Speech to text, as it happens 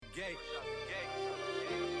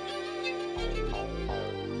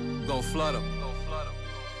Gon' flood them.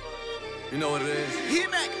 You know what it is?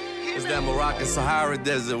 It's that Moroccan Sahara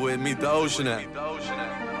desert where it meet the ocean at.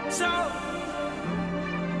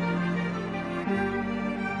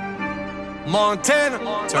 Montana,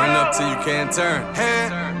 turn up till you can't turn.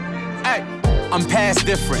 Hey, I'm past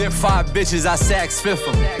different. 5 bitches, I sax fifth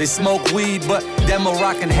 'em. They smoke weed, but that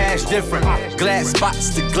Moroccan hash different. Glass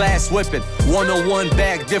spots to glass whipping. 101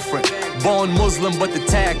 bag different. Born Muslim, but the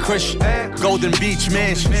tag Christian. Golden Beach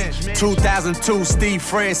Mansion. 2002 Steve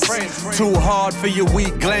Francis. Too hard for your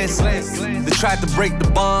weak glances. They tried to break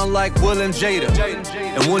the bond like Will and Jada.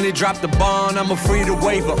 And when they drop the bond, I'm a free to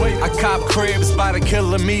waiver. I cop cribs by the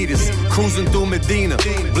kilometers. Cruising through Medina.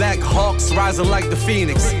 Black Hawks rising like the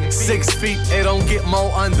Phoenix. 6 feet, they don't get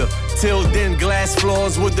more under. Till then, glass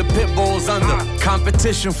floors with the pit bulls under.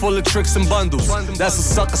 Competition full of tricks and bundles. That's a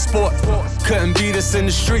sucker sport. Couldn't beat us in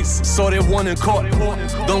the streets, so they won in court.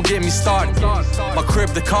 Don't get me started. My crib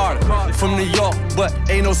the Carter. From New York, but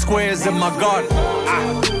ain't no squares in my garden.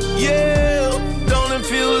 Yeah, don't it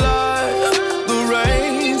feel like the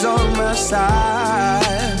rain's on my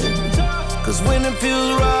side? Cause when it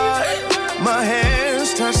feels right, my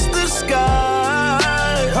hands touch the sky.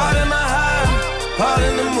 Heart in my high, heart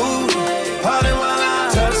in the mood, heart in while I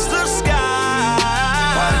touch the sky.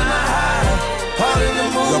 Heart in my high, heart in the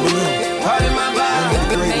mood, heart in my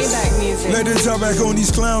vibe. Let it talk back on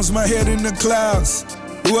these clowns, my head in the clouds.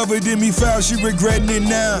 Whoever did me foul, she regretting it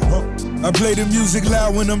now. I play the music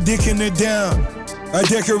loud when I'm dicking it down. I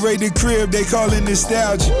decorate the crib, they call it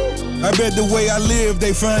nostalgia. I bet the way I live,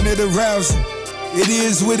 they find it arousing. It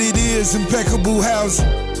is what it is, impeccable housing.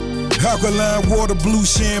 Alkaline water, blue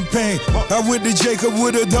champagne. I went to Jacob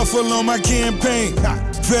with a duffel on my campaign.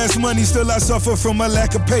 Fast money, still I suffer from a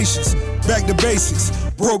lack of patience. Back to basics,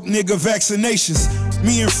 broke nigga vaccinations.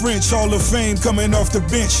 Me and French, Hall of Fame coming off the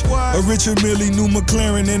bench. A Richard Mille, new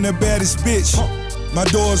McLaren, and the baddest bitch. My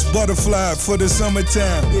door's butterfly for the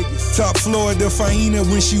summertime. Top floor, the faina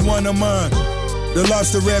when she one of mine. The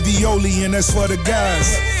lobster ravioli, and that's for the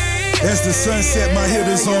guys. As the sunset, my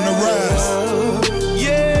hitters on the rise.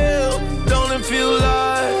 Yeah, don't it feel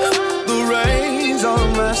like the rain's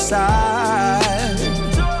on my side?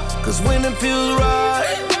 Cause when it feels right,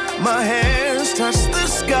 my hands touch the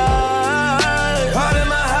sky. Heart in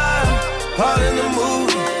my high, heart in the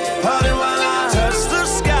mood, heart in while I touch the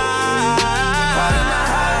sky. Heart in my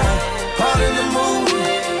high, heart in the mood,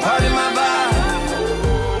 heart in my vibe.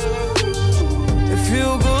 It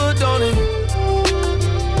feel good, don't it?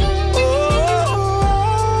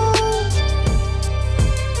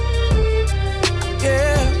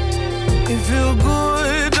 It feel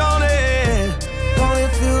good, don't it? Don't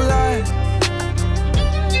it feel like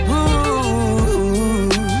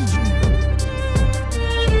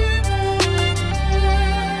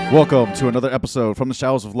Welcome to another episode from the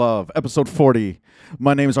Showers of Love, episode 40.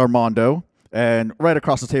 My name is Armando, and right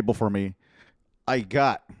across the table for me, I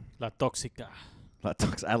got La Toxica.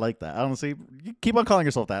 I like that. Honestly, you keep on calling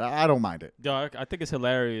yourself that. I don't mind it. Yeah, I think it's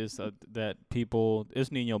hilarious that people,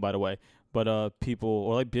 it's Nino, by the way, but people,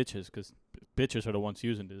 or like bitches, because bitches are the ones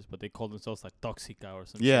using this, but they call themselves like Toxica or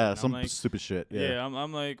something. Yeah, some stupid shit. Yeah,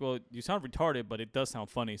 I'm like, well, you sound retarded, but it does sound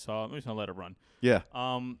funny, so I'm just going to let it run. Yeah.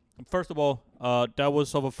 First of all, that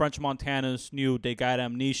was of a French Montana's new They Got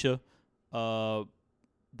Amnesia. The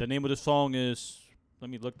name of the song is, let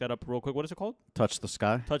me look that up real quick. What is it called? Touch the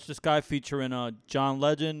Sky. Touch the Sky, featuring John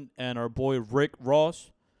Legend and our boy Rick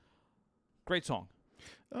Ross. Great song.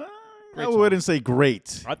 I wouldn't say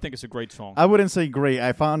great. I think it's a great song. I wouldn't say great.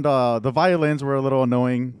 I found the violins were a little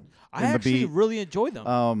annoying. I actually really enjoyed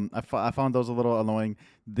them. I found those a little annoying.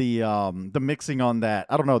 The mixing on that,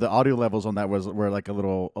 I don't know, the audio levels on that were like a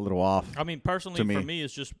little off. I mean, personally, for me,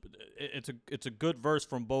 it's just it's a good verse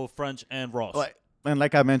from both French and Ross. And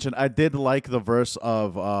like I mentioned, I did like the verse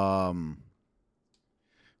of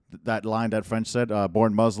that line that French said,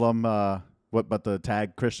 "Born Muslim, but the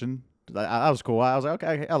tag Christian." That was cool. I was like,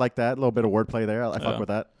 okay, I like that. A little bit of wordplay there. I fuck with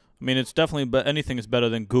that. I mean, it's definitely, anything is better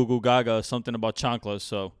than Goo Goo Gaga, something about chanclas.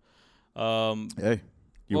 So, hey,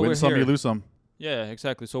 you win some, you lose some. Yeah,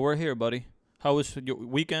 exactly. So we're here, buddy. How was your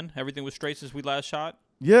weekend? Everything was straight since we last shot?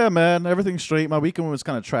 Yeah, man. Everything's straight. My weekend was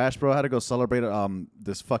kind of trash, bro. I had to go celebrate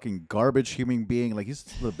this fucking garbage human being. Like, he's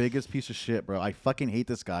the biggest piece of shit, bro. I fucking hate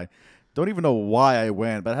this guy. Don't even know why I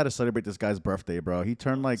went, but I had to celebrate this guy's birthday, bro. He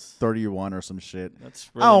turned like 31 or some shit.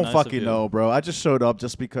 That's really I don't nice fucking know, bro. I just showed up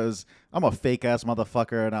just because I'm a fake-ass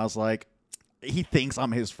motherfucker, and I was like, he thinks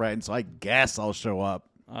I'm his friend, so I guess I'll show up.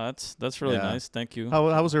 That's really nice. Thank you.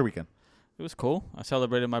 How was your weekend? It was cool. I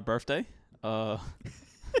celebrated my birthday. I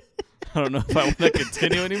don't know if I want to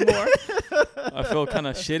continue anymore. I feel kind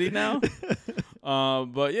of shitty now.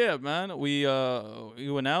 But yeah, man, we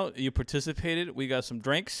went out. You participated. We got some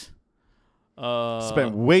drinks.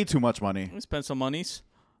 Spent way too much money. We spent some monies.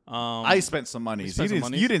 I spent some monies. spent some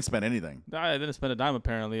monies. You didn't spend anything. I didn't spend a dime.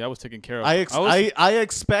 Apparently, I was taken care of. I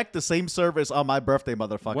expect the same service on my birthday,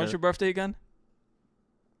 motherfucker. When's your birthday again?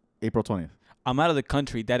 April 20th. I'm out of the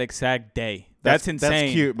country that exact day. That's insane.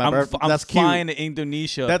 That's cute. I'm that's cute. flying to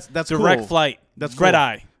Indonesia. That's direct cool. flight. That's red cool.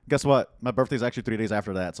 eye. Guess what? My birthday's actually 3 days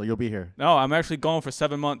after that, so you'll be here. No, I'm actually going for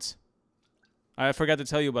 7 months. I forgot to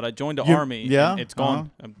tell you, but I joined the army. Yeah, and it's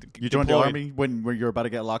gone. I'm You joined the deployed. army when you're about to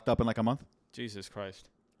get locked up in like a month? Jesus Christ.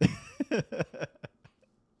 All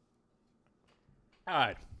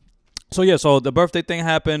right. So yeah, so the birthday thing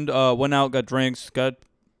happened. Went out, got drinks,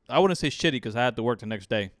 I wouldn't say shitty because I had to work the next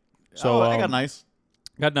day. So I got nice.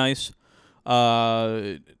 Got nice.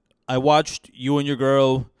 I watched you and your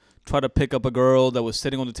girl try to pick up a girl that was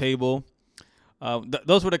sitting on the table.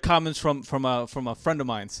 Those were the comments from a friend of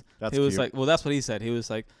mine's. That's he was cute. like, well, that's what he said. He was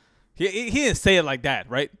like, he didn't say it like that,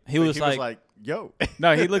 right? He was like, yo.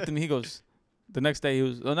 no, he looked at me. He goes, the next day he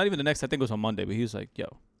was, well, not even the next. I think it was on Monday, but he was like, yo,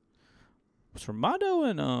 was Armando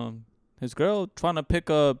and his girl trying to pick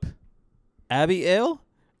up Abby L?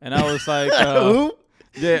 And I was like, Who?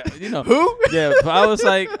 yeah, you know, Who? yeah. But I was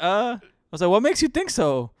like, what makes you think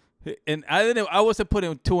so? And I wasn't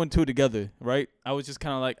putting 2 and 2 together, right? I was just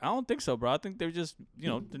kind of like, I don't think so, bro. I think they're just,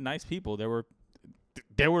 they're nice people. They were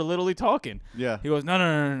literally talking. Yeah. He goes,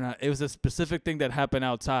 no. It was a specific thing that happened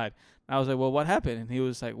outside. I was like, well, what happened? And he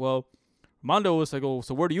was like, well, Mondo was like, oh,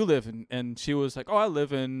 so where do you live? And she was like, oh, I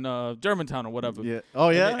live in Germantown or whatever. Yeah. Oh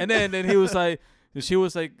yeah. And then he was like, she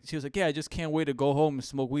was like, yeah, I just can't wait to go home and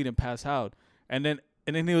smoke weed and pass out. And then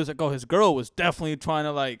he was like, oh, his girl was definitely trying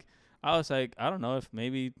to like. I was like, I don't know if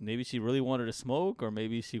maybe she really wanted to smoke or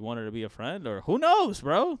maybe she wanted to be a friend or who knows,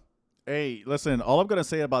 bro. Hey, listen, all I'm going to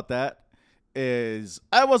say about that is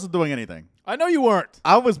I wasn't doing anything. I know you weren't.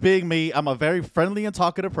 I was being me. I'm a very friendly and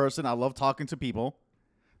talkative person. I love talking to people.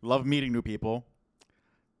 Love meeting new people.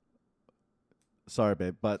 Sorry,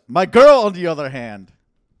 babe. But my girl, on the other hand.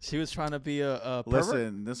 She was trying to be a pervert?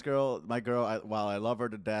 Listen, this girl, my girl, while I love her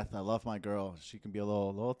to death, I love my girl. She can be a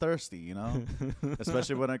little thirsty, you know?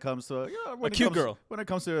 Especially when it comes to girl. When it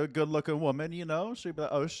comes to a good-looking woman, you know? She'd be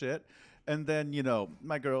like, oh, shit. And then,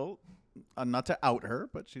 my girl, not to out her,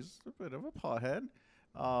 but she's a bit of a pothead.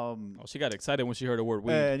 She got excited when she heard the word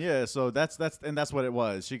weed. And yeah, so that's what it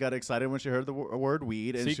was. She got excited when she heard the word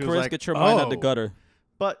weed. And See, she was Chris, like, get your mind out the gutter.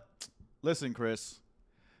 But listen, Chris,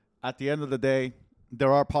 at the end of the day,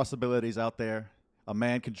 there are possibilities out there. A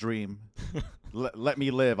man can dream. Let me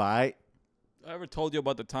live, all right? I ever told you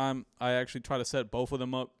about the time I actually tried to set both of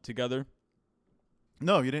them up together?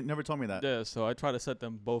 No, you didn't. Never told me that. Yeah, so I tried to set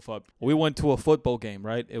them both up. We went to a football game,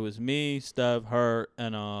 right? It was me, Steph, her,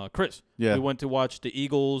 and Chris. Yeah. We went to watch the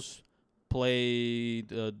Eagles play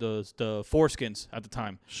the Foreskins at the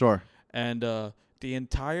time. Sure. And the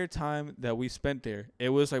entire time that we spent there, it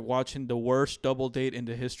was like watching the worst double date in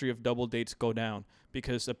the history of double dates go down.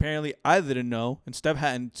 Because apparently I didn't know, and Steph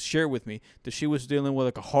hadn't shared with me, that she was dealing with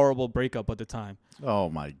like a horrible breakup at the time. Oh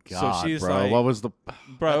my god, she's bro! like- What was the?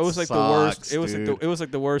 Bro, it was like the worst. It was dude. like it was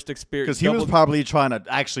like the worst experience. Because he was probably trying to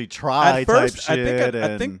actually try at first. type shit.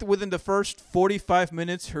 I think within the first 45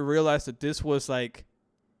 minutes, he realized that this was like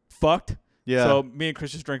fucked. Yeah. So me and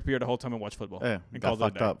Chris just drank beer the whole time and watched football. Yeah, and got called it a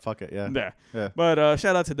fucked day. up. Fuck it. Yeah. Yeah. Yeah. But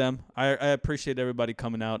shout out to them. I appreciate everybody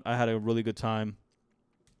coming out. I had a really good time,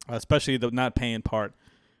 especially the not paying part.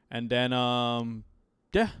 And then,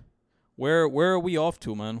 yeah, where are we off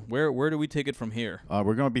to, man? Where do we take it from here?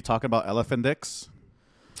 We're gonna be talking about elephant dicks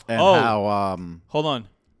and Oh. how Hold on,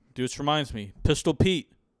 dude. This reminds me, Pistol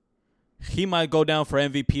Pete. He might go down for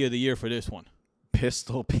MVP of the year for this one.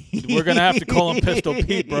 Pistol Pete. We're gonna have to call him Pistol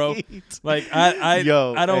Pete, bro. Like I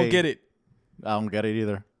don't get it. I don't get it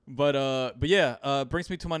either. But yeah, brings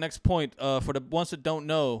me to my next point. For the ones that don't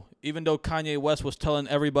know, even though Kanye West was telling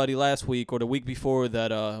everybody last week or the week before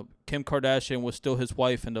that Kim Kardashian was still his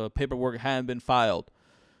wife and the paperwork hadn't been filed,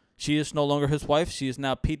 she is no longer his wife. She is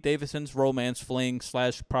now Pete Davidson's romance fling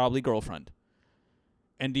 / probably girlfriend.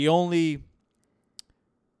 And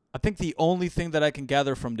I think the only thing that I can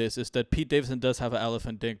gather from this is that Pete Davidson does have an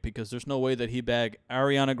elephant dick, because there's no way that he bagged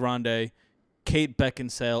Ariana Grande, Kate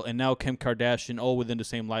Beckinsale, and now Kim Kardashian all within the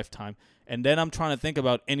same lifetime. And then I'm trying to think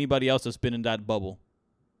about anybody else that's been in that bubble.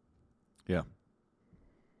 Yeah.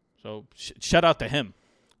 So shout out to him.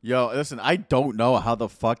 Yo, listen, I don't know how the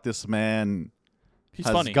fuck this man He's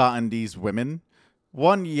has funny. gotten these women.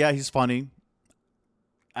 One, yeah, he's funny.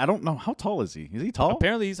 I don't know. How tall is he? Is he tall?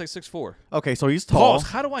 Apparently he's like 6'4". Okay, so he's tall. Pause.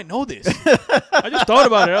 How do I know this? I just thought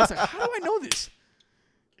about it. I was like, how do I know this?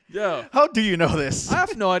 Yeah. How do you know this? I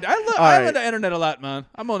have no idea. I'm right. on the internet a lot, man.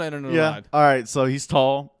 I'm on the internet a Yeah. lot. All right. So he's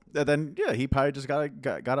tall. And then he probably just got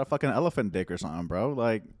a fucking elephant dick or something, bro.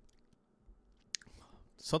 Like,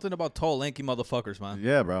 Something about tall, lanky motherfuckers, man.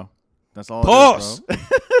 yeah, bro. That's all. Pause. It is,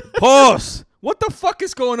 Pause. What the fuck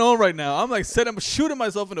is going on right now? I'm shooting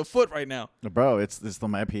myself in the foot right now. bro. It's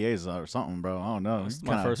some IPAs or something, bro. I don't know. It's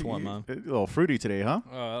my first one, man. A little fruity today, huh?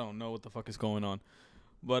 I don't know what the fuck is going on.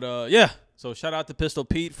 But, yeah. So, shout out to Pistol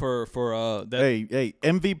Pete for that. Hey,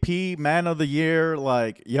 MVP, man of the year.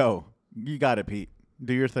 Like, yo, you got it, Pete.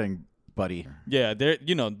 Do your thing, buddy. Yeah,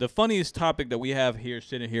 the funniest topic that we have here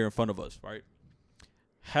sitting here in front of us, right?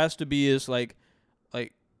 Has to be is like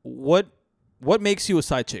what makes you a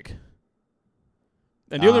side chick?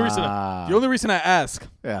 And the only reason I ask.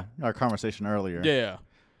 Yeah, our conversation earlier. Yeah.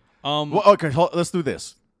 Well, okay, let's do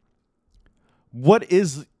this. What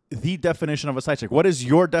is the definition of a side chick? What is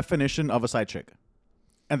your definition of a side chick?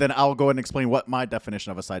 And then I'll go ahead and explain what my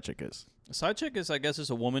definition of a side chick is. A side chick is, I guess,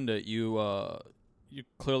 is a woman that you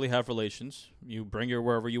clearly have relations. You bring her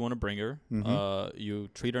wherever you want to bring her. Mm-hmm. You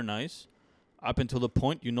treat her nice. Up until the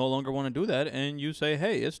point you no longer want to do that, and you say,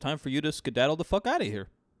 hey, it's time for you to skedaddle the fuck out of here.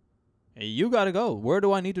 Hey, you got to go. Where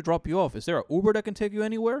do I need to drop you off? Is there an Uber that can take you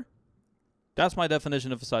anywhere? That's my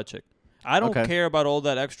definition of a side chick. I don't care about all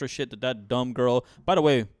that extra shit that dumb girl. By the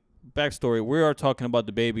way, backstory, we are talking about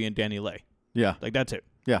the baby and Danny Lay. Yeah. Like, that's it.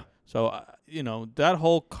 Yeah. So, that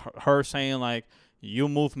whole her saying, like, you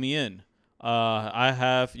move me in. I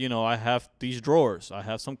have these drawers. I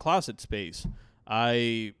have some closet space.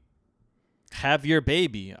 I have your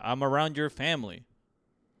baby. I'm around your family.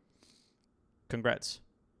 Congrats.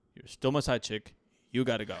 You're still my side chick. You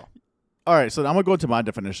got to go. All right, so I'm going to go into my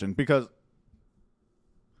definition because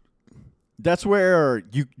that's where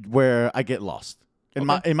I get lost. In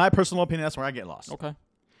my personal opinion, that's where I get lost. Okay.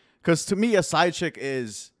 Because to me, a side chick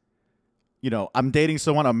is, I'm dating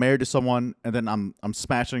someone, I'm married to someone, and then I'm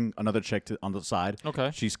smashing another chick on the side.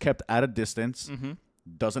 Okay. She's kept at a distance,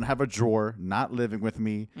 doesn't have a drawer, not living with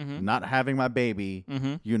me, not having my baby,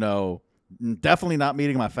 definitely not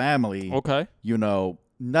meeting my family. Okay.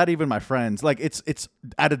 Not even my friends. Like it's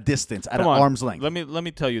at a distance, at an arm's length. Let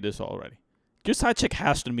me tell you this already. Your side chick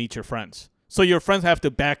has to meet your friends. So your friends have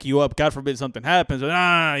to back you up. God forbid something happens.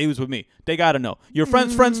 He was with me. They got to know. Your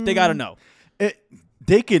friends' friends, they got to know.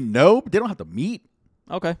 They can know, but they don't have to meet.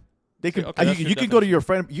 Okay. They can. Okay, you can go to your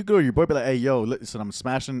friend. You go to your boy, be like, "Hey, yo, listen, I'm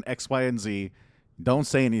smashing X, Y, and Z. Don't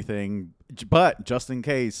say anything, but just in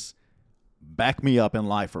case, back me up and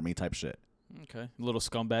lie for me," type shit. Okay, little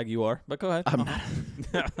scumbag you are. But go ahead. I'm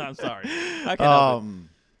not. I'm sorry. I can't help it.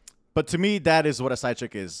 But to me, that is what a side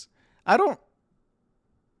chick is.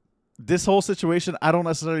 This whole situation, I don't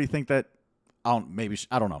necessarily think that. I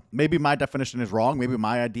don't know. Maybe my definition is wrong. Maybe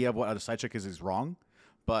my idea of what a side chick is wrong.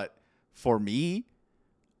 But for me,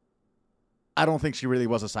 I don't think she really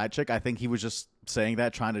was a side chick. I think he was just saying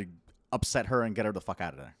that, trying to upset her and get her the fuck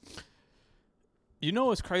out of there. You know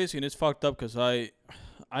what's crazy and it's fucked up because I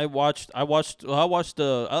didn't watch the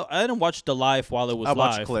live while it was live. I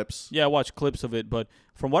watched clips. Yeah, I watched clips of it, but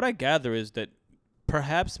from what I gather is that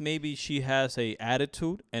perhaps maybe she has a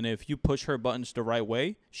attitude, and if you push her buttons the right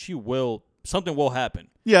way, something will happen.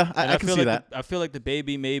 Yeah, I can see that. I feel like the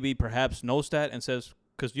baby maybe perhaps knows that and says,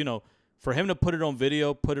 because, for him to put it on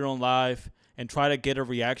video, put it on live, and try to get a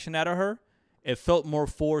reaction out of her, it felt more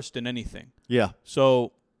forced than anything. Yeah.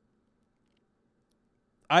 So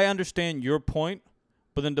I understand your point,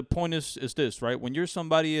 but then the point is this, right? When you're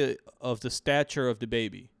somebody of the stature of the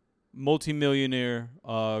baby, multimillionaire,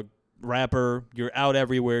 rapper, you're out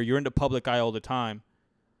everywhere, you're in the public eye all the time,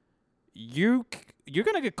 you're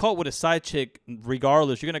going to get caught with a side chick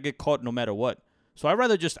regardless. You're going to get caught no matter what. So I'd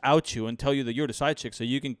rather just out you and tell you that you're the side chick so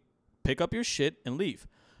you can pick up your shit and leave.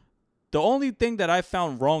 The only thing that I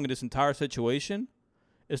found wrong in this entire situation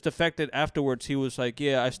is the fact that afterwards he was like,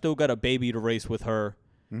 yeah, I still got a baby to raise with her.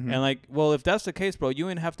 Mm-hmm. And like, well, if that's the case, bro, you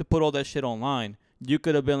didn't have to put all that shit online. You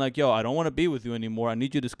could have been like, yo, I don't want to be with you anymore. I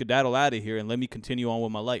need you to skedaddle out of here and let me continue on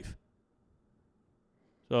with my life.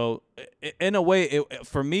 So in a way,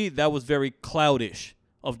 for me, that was very cloudish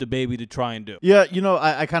of the baby to try and do. Yeah,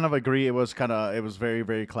 I kind of agree. It was very,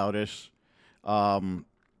 very cloudish. I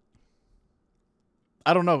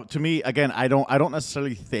don't know. To me, again, I don't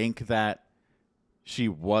necessarily think that she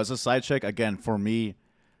was a side chick. Again, for me,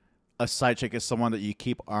 a side chick is someone that you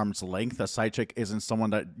keep arm's length. A side chick isn't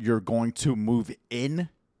someone that you're going to move in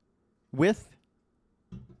with.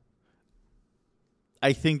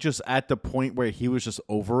 I think just at the point where he was just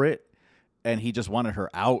over it and he just wanted her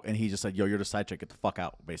out and he just said, yo, you're the side chick, get the fuck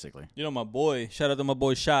out, basically. My boy, shout out to my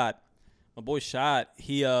boy Shot. My boy Shot,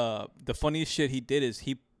 he the funniest shit he did is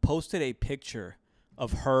he posted a picture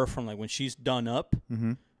of her from like when she's done up,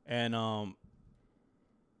 Mm-hmm.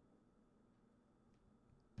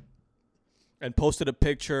 and posted a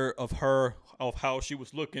picture of her of how she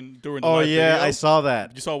was looking during the Oh live yeah, video. I saw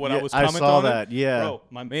that. You saw what Yeah, I was I commenting saw on that. it? Yeah. Bro,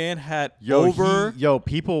 my man had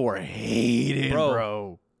People were hating,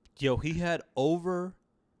 bro. he had over,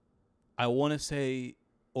 I want to say,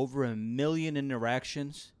 over 1 million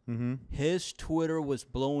interactions. Mm-hmm. His Twitter was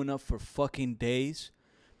blowing up for fucking days.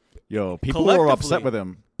 Yo, people were upset with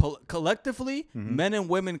him. Collectively, men and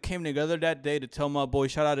women came together that day to tell my boy,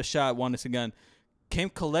 shout out to Shot, once again, came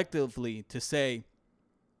collectively to say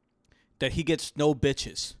that he gets no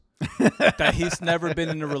bitches, that he's never been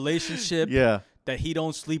in a relationship, Yeah. that he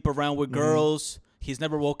don't sleep around with girls, he's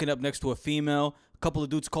never woken up next to a female. A couple of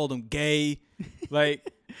dudes called him gay.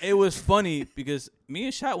 Like, it was funny because me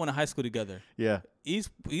and Shot went to high school together. Yeah.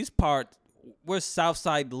 We're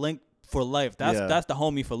Southside linked for life. That's Yeah. the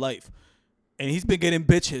homie for life. And he's been getting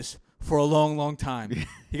bitches for a long, long time.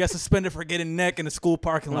 He got suspended for getting neck in the school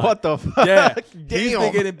parking lot. What the fuck? Yeah. Damn. He's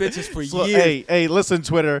been getting bitches for So, years. hey, listen,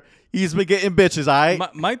 Twitter. He's been getting bitches, all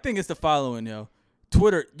right? My thing is the following, yo.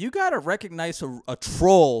 Twitter, you got to recognize a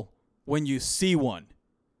troll when you see one.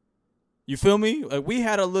 You feel me? Like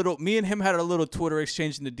me and him had a little Twitter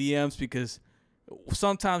exchange in the DMs because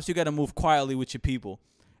sometimes you got to move quietly with your people.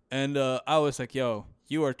 And I was like, yo,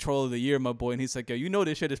 you are troll of the year, my boy. And he's like, yo, you know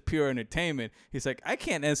this shit is pure entertainment. He's like, I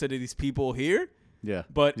can't answer to these people here. Yeah.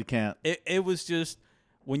 But you can't. It was just,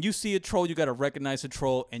 when you see a troll, you got to recognize a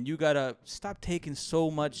troll. And you got to stop taking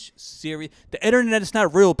so much serious. The internet is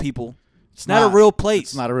not real, people. It's not a real place.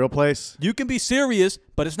 It's not a real place. You can be serious,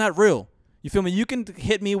 but it's not real. You feel me? You can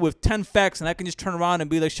hit me with 10 facts, and I can just turn around and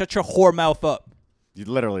be like, shut your whore mouth up.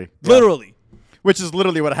 Literally. Literally. Yeah. Which is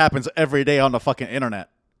literally what happens every day on the fucking internet.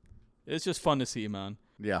 It's just fun to see, man.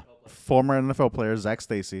 Yeah. Former NFL player Zach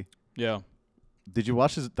Stacy. Yeah. Did you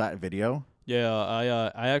watch that video? Yeah,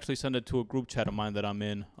 I actually sent it to a group chat of mine that I'm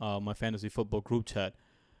in, my fantasy football group chat.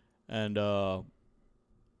 And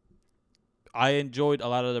I enjoyed a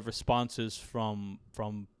lot of the responses from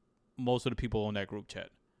most of the people on that group chat.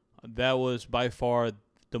 That was by far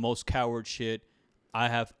the most coward shit I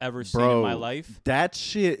have ever seen in my life. That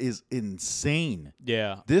shit is insane.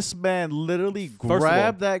 Yeah. This man literally First of all,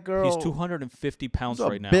 grabbed that girl. He's 250 pounds He's a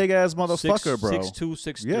right now. big ass motherfucker, bro. 6'2",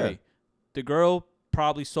 6'3". Yeah. The girl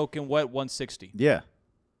probably soaking wet 160. Yeah.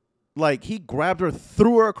 Like, he grabbed her,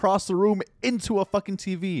 threw her across the room into a fucking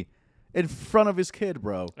TV in front of his kid,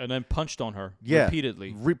 bro. And then punched on her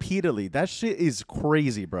Repeatedly. That shit is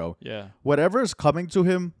crazy, bro. Yeah. Whatever is coming to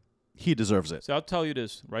him, he deserves it. So I'll tell you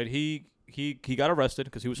this, right? He got arrested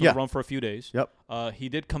because he was on the run for a few days. Yep. He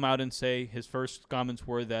did come out and say his first comments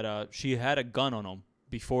were that she had a gun on him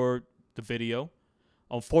before the video.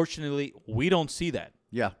 Unfortunately, we don't see that.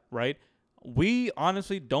 Yeah. Right? We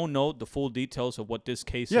honestly don't know the full details of what this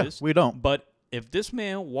case is. We don't. But if this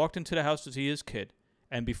man walked into the house to see his kid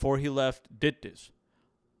and before he left did this,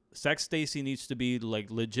 Zach Stacy needs to be like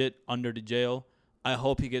legit under the jail. I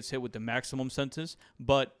hope he gets hit with the maximum sentence.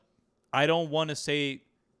 But I don't want to say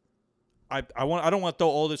I don't want to throw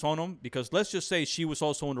all this on him because let's just say she was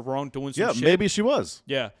also in the wrong doing some shit. Maybe she was.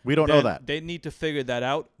 Yeah. We don't know that. They need to figure that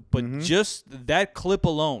out. But just that clip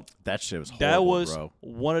alone, That shit was horrible, that was bro.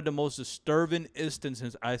 one of the most disturbing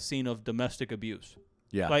instances I've seen of domestic abuse.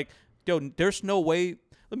 Yeah. Like, yo, there's no way.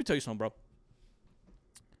 Let me tell you something, bro.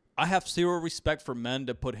 I have zero respect for men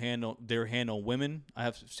that put their hand on women. I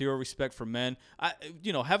have zero respect for men.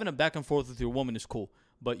 Having a back and forth with your woman is cool.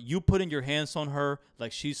 But you putting your hands on her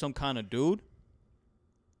like she's some kind of dude,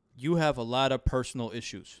 you have a lot of personal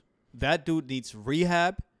issues. That dude needs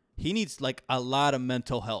rehab. He needs like a lot of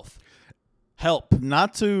mental help.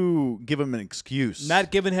 Not to give him an excuse.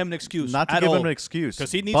 Not giving him an excuse. Not to at give all. him an excuse.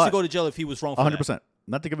 Because he needs to go to jail if he was wrong for 100%. that.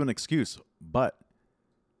 Not to give him an excuse, but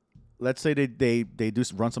let's say they do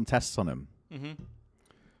run some tests on him. Mm-hmm.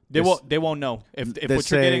 They won't know if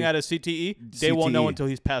what you're getting out of CTE. They won't know until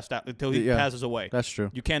he's passed out, until he passes away. That's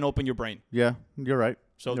true. You can't open your brain. Yeah, you're right.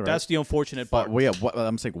 So you're that's right. the unfortunate But part.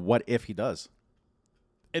 I'm saying, what if he does?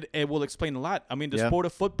 It will explain a lot. I mean, the sport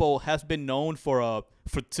of football has been known for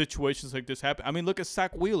situations like this happen. I mean, look at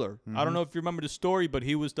Zach Wheeler. I don't know if you remember the story, but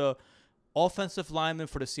he was the offensive lineman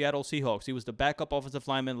for the Seattle Seahawks. He was the backup offensive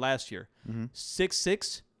lineman last year.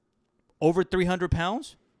 6'6", over 300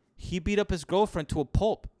 pounds. He beat up his girlfriend to a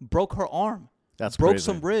pulp, broke her arm, broke crazy.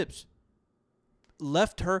 some ribs,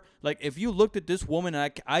 left her. Like, if you looked at this woman,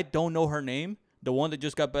 and I don't know her name, the one that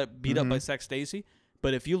just got beat up by Zach Stacy,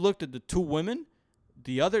 but if you looked at the two women,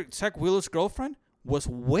 the other, Zach Wheeler's girlfriend, was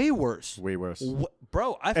way worse. Way worse.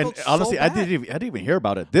 Bro, I And felt honestly, so I bad. didn't even hear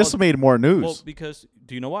about it. This made more news. Well, because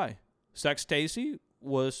do you know why? Zach Stacy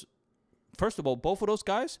was, first of all, both of those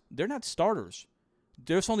guys, they're not starters.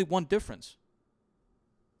 There's only one difference.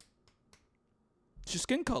 It's your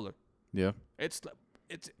skin color. Yeah. It's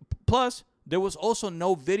plus there was also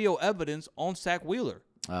no video evidence on Zach Wheeler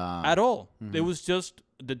at all. It was just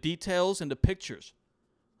the details and the pictures.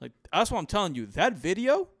 Like that's what I'm telling you. That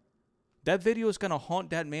video is gonna haunt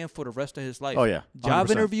that man for the rest of his life. Oh, yeah. Job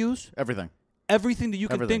 100%. interviews, Everything. everything that you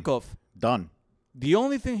can Everything. think of. Done. The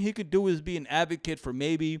only thing he could do is be an advocate for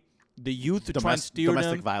maybe the youth to try and steer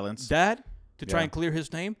domestic them. violence. That to try Yeah. and clear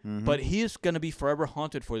his name. But he is gonna be forever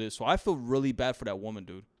haunted for this. So I feel really bad for that woman,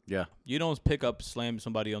 dude. Yeah. You don't pick up, slam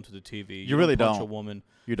somebody onto the TV. You really punch don't. a woman.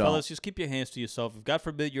 You don't. Fellas, just keep your hands to yourself. If God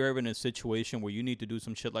forbid you're ever in a situation where you need to do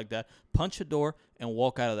some shit like that, punch a door and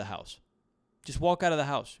walk out of the house. Just walk out of the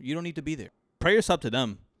house. You don't need to be there. Prayers up to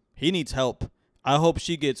them. He needs help. I hope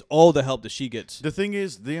she gets all the help that she gets. The thing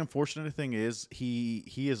is, the unfortunate thing is, he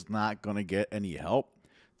is not going to get any help.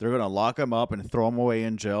 They're going to lock him up and throw him away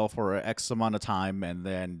in jail for X amount of time, and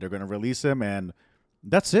then they're going to release him, and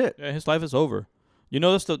that's it. Yeah, his life is over. You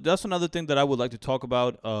know, that's another thing that I would like to talk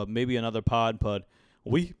about, maybe another pod, but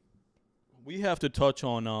we have to touch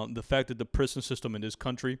on the fact that the prison system in this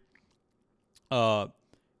country,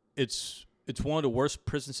 it's one of the worst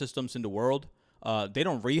prison systems in the world. They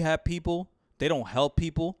don't rehab people. They don't help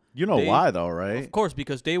people. You know why, though, right? Of course,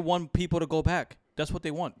 because they want people to go back. That's what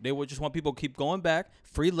they want. They would just want people to keep going back,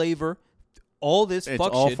 free labor, all this It's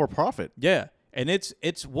fuck all shit. for profit. Yeah. And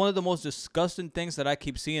it's one of the most disgusting things that I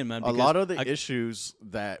keep seeing, man. A lot of the issues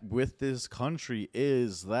that with this country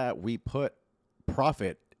is that we put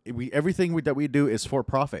profit. Everything that we do is for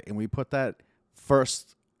profit, and we put that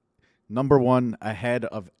first, number one, ahead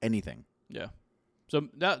of anything. Yeah. So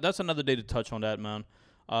that's another day to touch on that, man.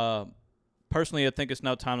 Personally, I think it's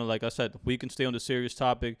now time to, like I said, we can stay on the serious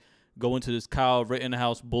topic, go into this Kyle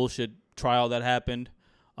Rittenhouse bullshit trial that happened.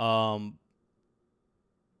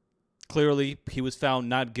 Clearly, he was found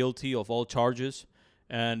not guilty of all charges.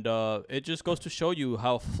 And it just goes to show you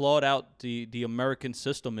how flawed out the American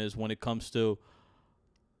system is when it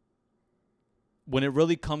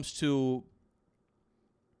really comes to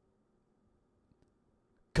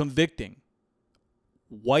convicting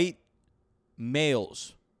white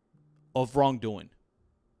males of wrongdoing.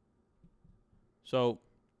 So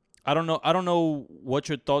I don't know what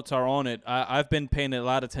your thoughts are on it. I've been paying a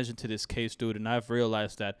lot of attention to this case, dude, and I've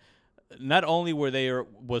realized that not only was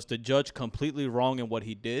the judge completely wrong in what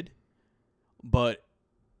he did, but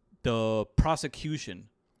the prosecution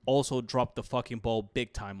also dropped the fucking ball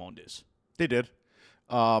big time on this. They did.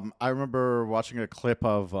 I remember watching a clip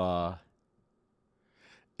of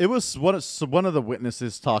it was one of the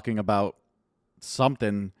witnesses talking about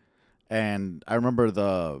something, and I remember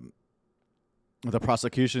the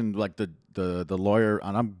prosecution, like the lawyer,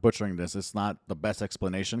 and I'm butchering this. It's not the best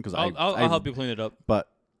explanation because I'll help you clean it up. But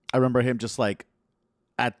I remember him just like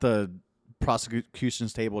at the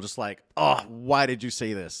prosecution's table, just like, oh, why did you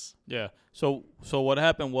say this? Yeah. So what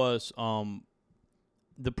happened was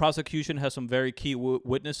the prosecution has some very key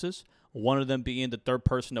witnesses. One of them being the third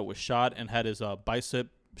person that was shot and had his bicep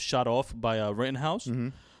shot off by Rittenhouse. Mm-hmm.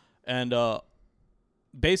 And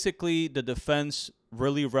basically the defense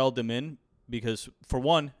really reeled him in because, for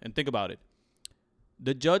one, and think about it,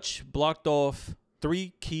 the judge blocked off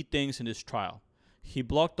three key things in this trial. He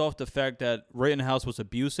blocked off the fact that Rittenhouse was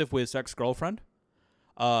abusive with his ex-girlfriend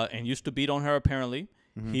and used to beat on her, apparently.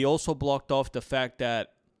 Mm-hmm. He also blocked off the fact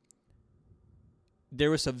that there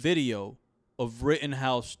was a video of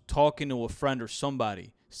Rittenhouse talking to a friend or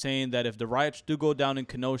somebody saying that if the riots do go down in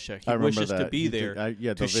Kenosha, he wishes to be there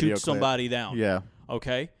to shoot somebody down. Yeah.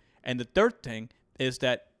 Okay? And the third thing is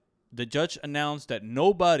that the judge announced that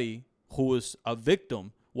nobody who was a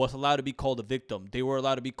victim was allowed to be called a victim. They were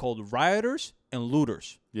allowed to be called rioters and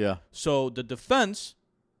looters. Yeah. So the defense,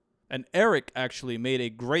 and Eric actually made a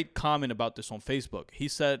great comment about this on Facebook. He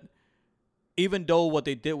said, even though what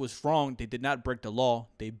they did was wrong, they did not break the law.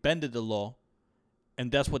 They bended the law, and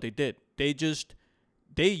that's what they did. They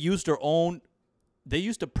used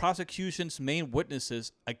the prosecution's main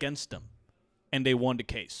witnesses against them, and they won the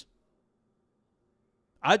case.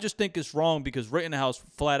 I just think it's wrong because Rittenhouse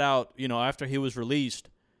flat out, after he was released,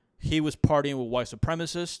 he was partying with white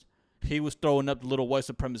supremacists. He was throwing up the little white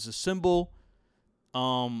supremacist symbol.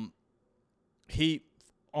 He,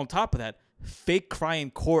 on top of that, fake crying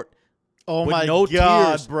in court. Oh with my no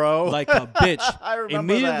God, tears, bro! Like a bitch. I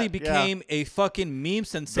remember Immediately that. became a fucking meme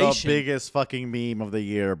sensation. The biggest fucking meme of the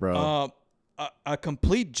year, bro. A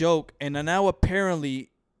complete joke, and now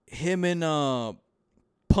apparently him and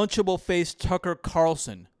punchable face Tucker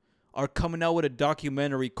Carlson are coming out with a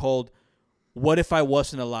documentary called "What If I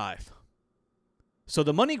Wasn't Alive." So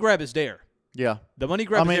the money grab is there. Yeah. The money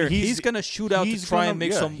grab is there. He's gonna shoot out to try and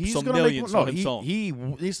make some millions on himself.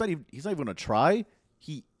 He's not even gonna try.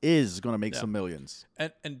 He is gonna make some millions.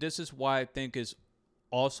 And this is why I think is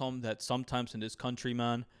awesome that sometimes in this country,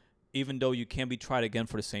 man, even though you can't be tried again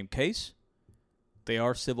for the same case, they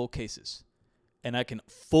are civil cases. And I can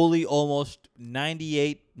fully almost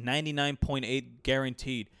 99.8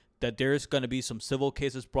 guaranteed that there's going to be some civil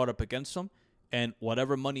cases brought up against him. And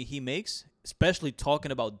whatever money he makes, especially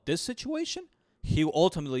talking about this situation, he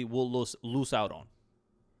ultimately will lose out on.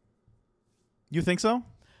 You think so?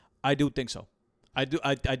 I do think so. I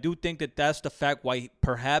do think that that's the fact why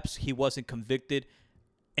perhaps he wasn't convicted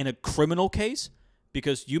in a criminal case,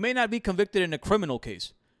 because you may not be convicted in a criminal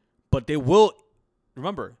case, but they will.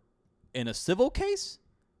 Remember, in a civil case,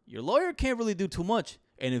 your lawyer can't really do too much.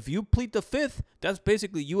 And if you plead the fifth, that's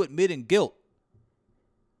basically you admitting guilt.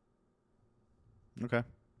 Okay.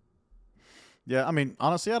 Yeah, I mean,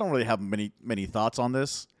 honestly, I don't really have many thoughts on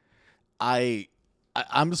this.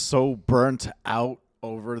 I'm so burnt out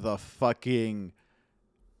over the fucking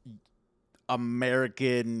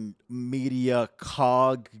American media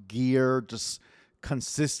cog gear, just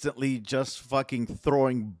consistently just fucking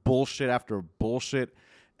throwing bullshit after bullshit,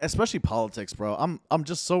 especially politics, bro. I'm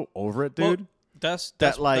just so over it, dude. Well,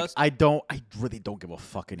 I really don't give a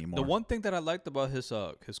fuck anymore. The one thing that I liked about his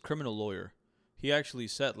criminal lawyer, he actually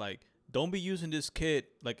said, like, don't be using this kid,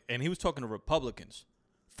 like, and he was talking to Republicans,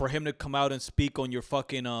 for him to come out and speak on your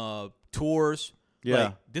fucking tours. Yeah.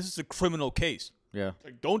 Like, this is a criminal case. Yeah.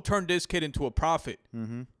 Like, don't turn this kid into a prophet.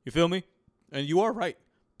 Mm-hmm. You feel me? And you are right.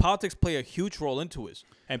 Politics play a huge role into it.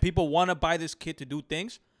 And people want to buy this kid to do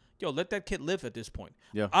things. Yo, let that kid live at this point.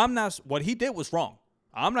 Yeah. What he did was wrong.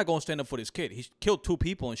 I'm not going to stand up for this kid. He killed 2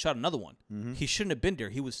 people and shot another one. Mm-hmm. He shouldn't have been there.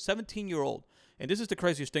 He was 17-year-old. And this is the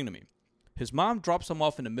craziest thing to me. His mom drops him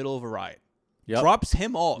off in the middle of a riot. Yep. Drops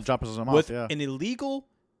him off. With yeah. an illegal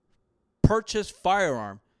purchased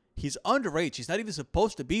firearm. He's underage. He's not even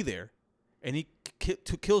supposed to be there. And he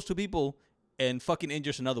kills 2 people and fucking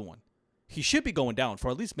injures another one. He should be going down for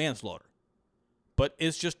at least manslaughter. But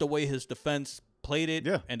it's just the way his defense played it,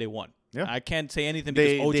 and they won. Yeah. I can't say anything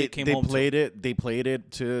because OJ came home. They played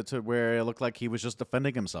it to where it looked like he was just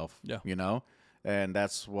defending himself. Yeah. You know? And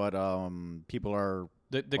that's what people are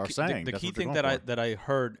saying. The key thing that I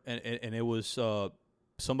heard, and it was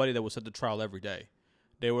somebody that was at the trial every day.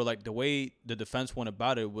 They were like, the way the defense went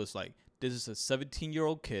about it was like, this is a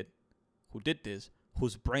 17-year-old kid who did this,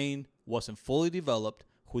 whose brain wasn't fully developed,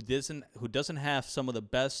 who doesn't have some of the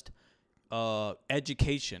best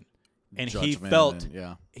education, and he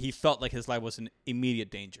felt like his life was in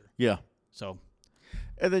immediate danger. Yeah. So,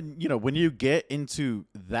 and then when you get into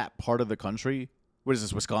that part of the country, what is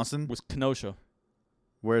this? Wisconsin? Kenosha.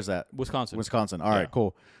 Where is that? Wisconsin. All right,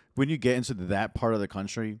 cool. When you get into that part of the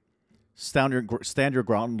country, stand your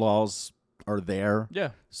ground laws are there.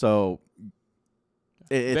 Yeah. So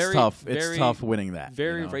it's tough. It's tough winning that.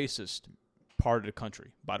 Very racist part of the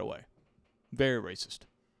country, by the way. Very racist.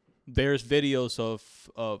 There's videos of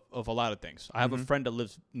a lot of things. I have a friend that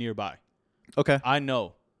lives nearby. Okay. I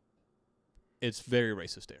know it's very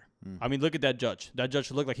racist there. I mean, look at that judge. That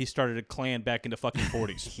judge looked like he started a Klan back in the fucking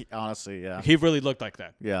 40s. Honestly, yeah. He really looked like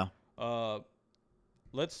that. Yeah.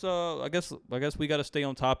 Let's I guess we got to stay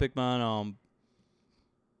on topic, man.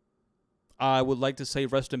 I would like to say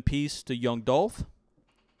rest in peace to Young Dolph.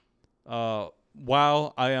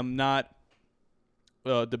 While I am not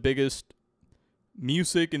the biggest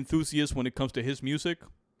music enthusiast when it comes to his music,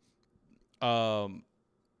 I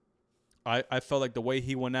felt like the way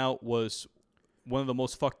he went out was one of the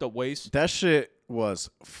most fucked up ways. That shit was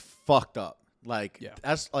fucked up. Like,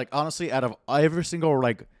 that's like, honestly, out of every single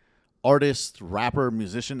like artist, rapper,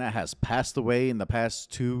 musician that has passed away in the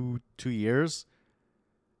past two years,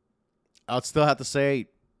 I'd still have to say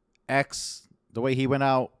X, the way he went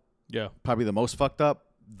out, probably the most fucked up.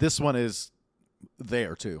 This one is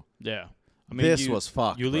there too. Yeah. I mean, this was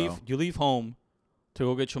fucked. You leave home to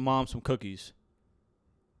go get your mom some cookies,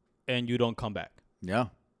 and you don't come back. Yeah.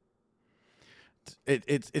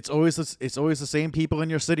 It's always the same people in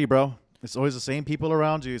your city, bro. It's always the same people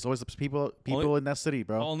around you. It's always the people in that city,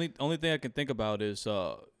 bro. Only thing I can think about is,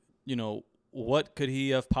 what could he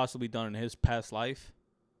have possibly done in his past life?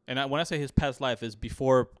 And when I say his past life, is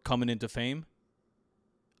before coming into fame.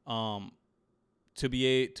 To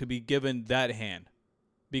be given that hand,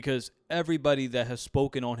 because everybody that has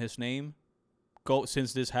spoken on his name,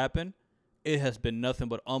 since this happened, it has been nothing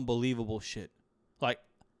but unbelievable shit. Like,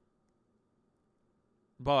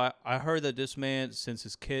 But I heard that this man, since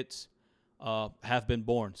his kids have been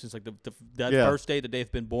born, since like that Yeah. first day that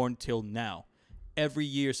they've been born till now, every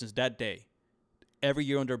year since that day, every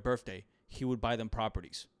year on their birthday, he would buy them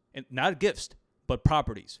properties. And not gifts, but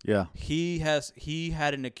properties. Yeah. He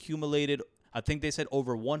had an accumulated, I think they said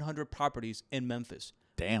over 100 properties in Memphis.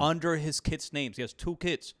 Damn. Under his kids' names. He has 2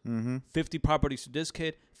 kids. 50 properties to this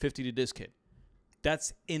kid, 50 to this kid.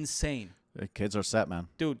 That's insane. The kids are set, man.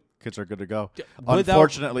 Dude, Kids are good to go. Without-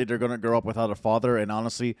 Unfortunately, they're going to grow up without a father, and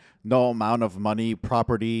honestly, no amount of money,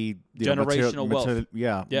 property, Generational wealth.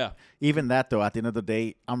 Yeah. Yeah. Even that, though, at the end of the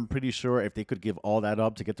day, I'm pretty sure if they could give all that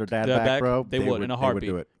up to get their dad that back, bro, they would in a heartbeat.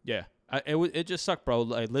 They would do it. Yeah. It just sucked, bro.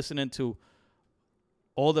 Like listening to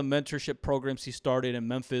all the mentorship programs he started in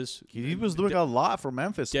Memphis. He was doing a lot for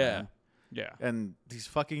Memphis, Yeah. man. Yeah. And these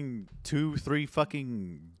fucking 2-3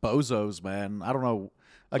 fucking bozos, man. I don't know.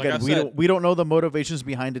 Like Again, I we said- don't know the motivations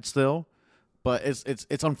behind it still, but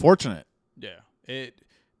it's unfortunate. Yeah.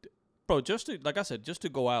 Bro, just to, like I said, just to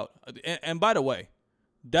go out. And by the way,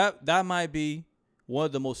 that might be one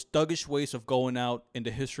of the most thuggish ways of going out in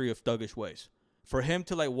the history of thuggish ways. For him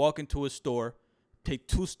to like walk into a store, take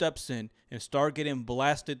 2 steps in, and start getting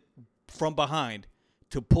blasted from behind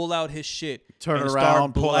to pull out his shit, Turn and around,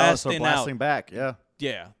 start pull out, start blasting blasting out. back. Yeah.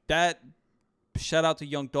 Yeah, that. Shout out to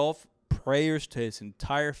Young Dolph. Prayers to his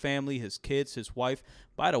entire family, his kids, his wife.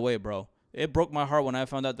 By the way, bro, it broke my heart when I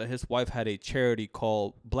found out that his wife had a charity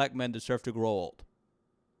called Black Men Deserve to Grow Old.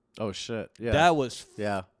 Oh shit. Yeah. That was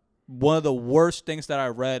yeah. one of the worst things that I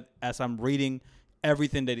read as I'm reading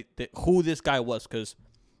everything that who this guy was.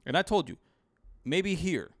 And I told you, maybe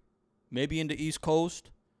here, maybe in the East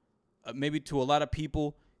Coast, maybe to a lot of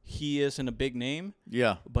people, he isn't a big name.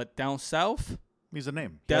 Yeah. But down south, He's a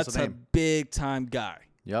name. He has that's a a name. big time guy.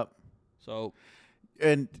 Yep. So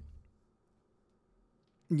And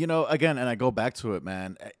again, and I go back to it,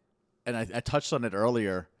 man, and I touched on it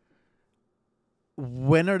earlier.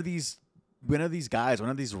 When are these guys, when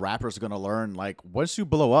are these rappers going to learn, like, once you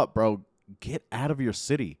blow up, bro, get out of your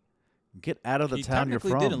city. Get out of the town you're from.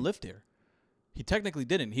 He technically didn't live there. He technically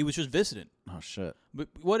didn't. He was just visiting. Oh, shit. But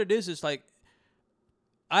what it is like,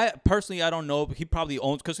 I don't know. He probably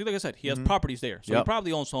owns, because like I said, he has properties there. So he Yep.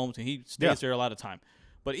 probably owns homes and he stays there a lot of time.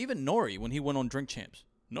 But even Nori, when he went on Drink Champs,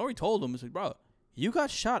 Nori told him, he's like, bro, you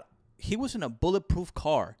got shot. He was in a bulletproof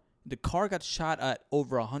car. The car got shot at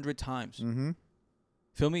over 100 times. Mm-hmm.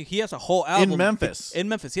 Feel me? He has a whole album. In Memphis. In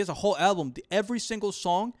Memphis. He has a whole album. Every single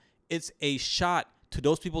song, it's a shot to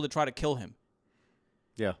those people that try to kill him.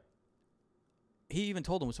 Yeah. He even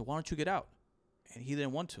told him, he said, why don't you get out? And he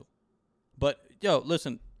didn't want to. But, yo,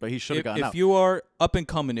 listen. But he should have gotten out. If you are up and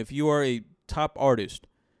coming, if you are a top artist,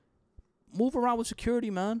 move around with security,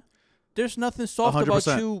 man. There's nothing soft about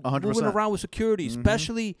 100%, you 100%. moving around with security,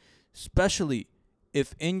 especially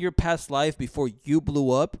if in your past life before you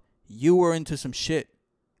blew up, you were into some shit.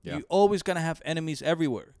 Yeah. You're always going to have enemies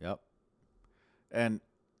everywhere. Yep. And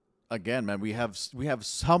again, man, we have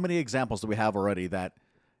how many examples do we have already that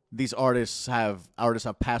these artists have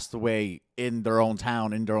passed away in their own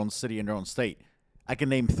town, in their own city, in their own state? I can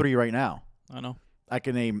name 3 right now. I know. I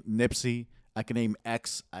can name Nipsey, I can name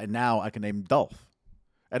X, and now I can name Dolph.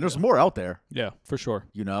 And there's more out there, Yeah, for sure.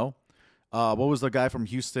 What was the guy from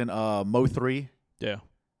Houston, Mo3, Yeah.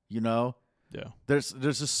 Yeah. Yeah. There's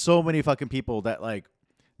just so many fucking people that, like,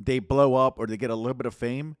 they blow up or they get a little bit of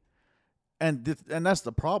fame. And that's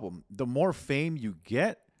the problem. The more fame you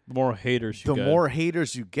get, The more haters you the get. more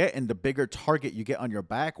haters you get and the bigger target you get on your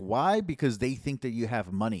back. Why? Because they think that you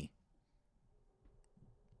have money.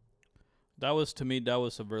 To me, that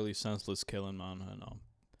was a really senseless killing, man.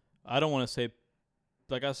 I don't want to say,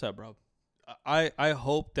 like I said, bro. I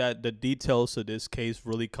hope that the details of this case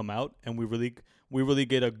really come out and we really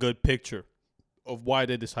get a good picture of why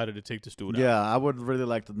they decided to take this dude out. Yeah, I would really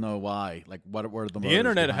like to know why. Like, what were the The motives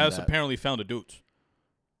internet behind has that? apparently found the dudes.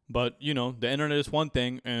 But, the internet is one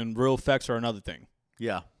thing and real facts are another thing.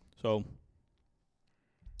 Yeah. So,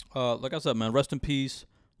 like I said, man, rest in peace,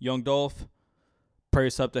 Young Dolph.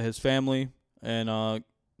 Prayers up to his family. And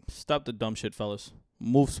stop the dumb shit, fellas.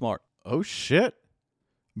 Move smart. Oh, shit.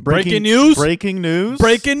 Breaking news? Breaking news.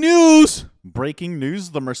 Breaking news! Breaking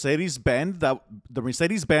news. The Mercedes-Benz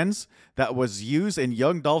that was used in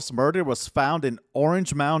Young Dolph's murder was found in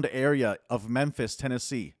Orange Mound area of Memphis,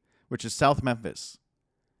 Tennessee, which is South Memphis.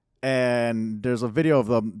 And there's a video of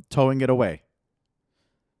them towing it away.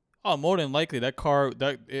 Oh, more than likely, that car,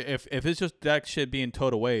 if it's just that shit being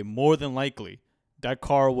towed away, more than likely, that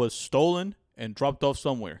car was stolen and dropped off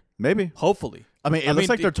somewhere. Maybe. Hopefully. I mean, it looks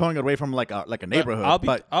like they're towing it away from like a neighborhood.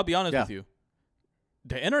 I'll be honest yeah. with you.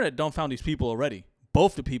 The internet don't found these people already.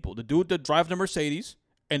 Both the people. The dude that drive the Mercedes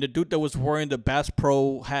and the dude that was wearing the Bass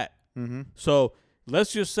Pro hat. Mm-hmm. So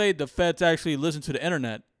let's just say the feds actually listen to the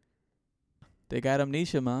internet. They got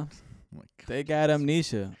amnesia, man. Oh my God. They got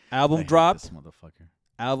amnesia. I Album hate dropped. this motherfucker.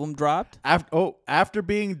 Album dropped. After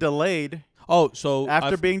being delayed. Oh, so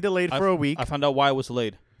After being delayed for a week. I found out why it was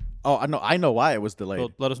delayed. Oh, I know why it was delayed. So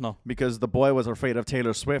let us know. Because the boy was afraid of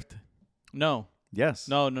Taylor Swift. No. Yes.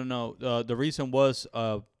 No. The reason was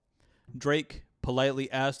Drake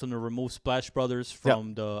politely asked him to remove Splash Brothers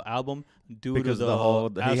from the album due Because to the whole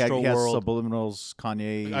he has Astroworld. subliminals,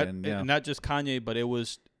 Kanye, and yeah. Not just Kanye, but it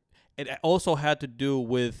also had to do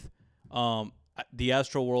with the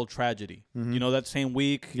Astroworld tragedy. Mhm. You know, that same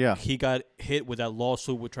week, Yeah. he got hit with that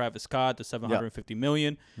lawsuit with Travis Scott, the $750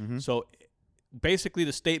 million. Mhm. So basically,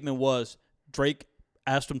 the statement was Drake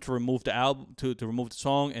asked him to remove the album, to remove the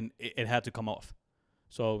song, and it had to come off.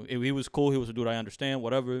 So he was cool. He was a dude I understand,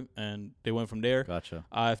 whatever, and they went from there. Gotcha.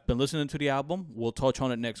 I've been listening to the album. We'll touch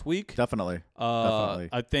on it next week. Definitely. Definitely.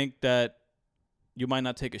 I think that you might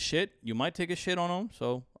not take a shit. You might take a shit on him.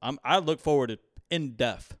 So I look forward to in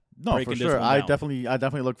depth. No, for breaking this sure. one I down.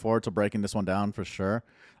 definitely look forward to breaking this one down for sure.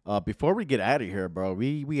 Before we get out of here, bro,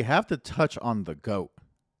 we have to touch on the GOAT.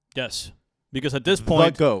 Yes, because at this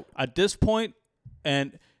point, The GOAT.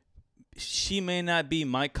 And she may not be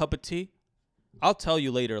my cup of tea. I'll tell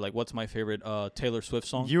you later, like what's my favorite Taylor Swift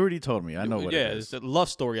song. You already told me. I know what yeah, it is. it's a Love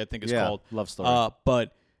Story, I think it's called. Love Story.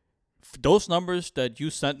 But those numbers that you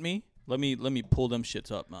sent me, let me pull them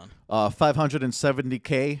shits up, man.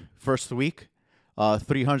 570K first week.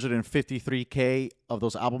 353K of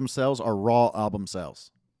those album sales are raw album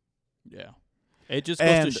sales. Yeah, it just goes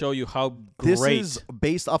And to show you how This great. is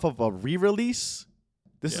based off of a re-release.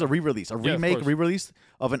 This is Yeah. a re-release, a Yeah, of remake, course. re-release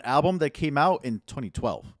of an album that came out in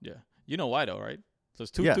 2012. Yeah, you know why though, right? So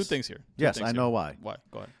there's two Yes. things here. Two Yes, things I here. know why. Why?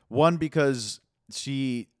 Go ahead. One, because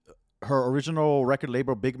her original record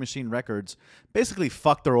label, Big Machine Records, basically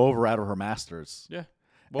fucked her over out of her masters. Yeah.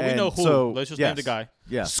 Well, we And know who. so, Let's just name the yes. guy.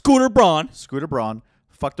 Yeah. Scooter Braun. Scooter Braun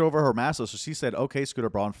fucked over her masters. So she said, okay, Scooter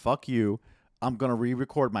Braun, fuck you. I'm going to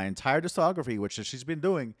re-record my entire discography, which she's been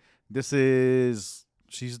doing.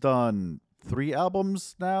 She's done 3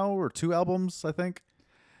 albums now, or 2 albums, I think.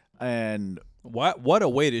 And What a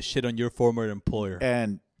way to shit on your former employer.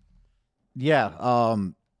 yeah,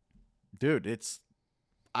 dude,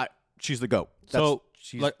 she's the GOAT.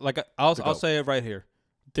 She's I'll say it right here.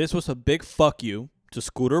 This was a big fuck you to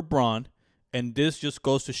Scooter Braun, and this just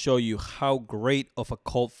goes to show you how great of a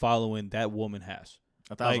cult following that woman has.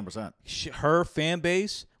 1,000%. Her fan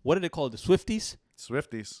base, what do they call it? The Swifties?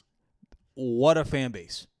 Swifties. What a fan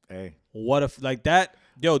base. Hey. What a like that.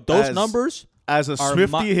 Yo, those numbers As a are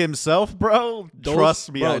Swiftie himself, bro,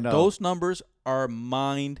 trust me, bro, I know. those numbers are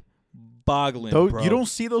mind-boggling, bro. You don't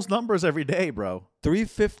see those numbers every day, bro.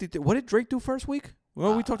 350. What did Drake do first week?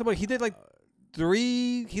 Well, we talked about it. He did like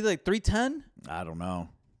 310. I don't know.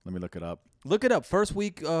 Let me look it up. Look it up. First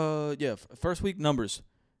week, first week numbers.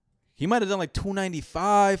 He might have done like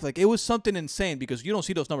 295. Like it was something insane because you don't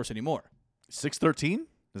see those numbers anymore. 613?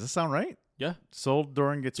 Does that sound right? Yeah. Sold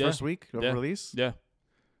during its first week of release? Yeah.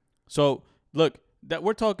 So look, that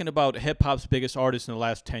we're talking about hip hop's biggest artist in the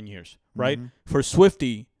last 10 years, right? Mm-hmm. For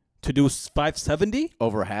Swiftie to do 570,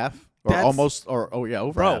 Over half? Or That's- almost, over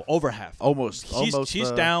half. over half. Almost.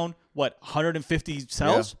 She's down, what, 150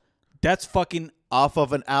 sales? That's fucking Off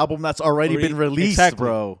of an album that's already been released, Exactly.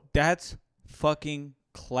 bro. That's fucking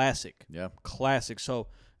classic. Yeah. Classic. So,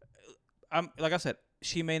 like I said,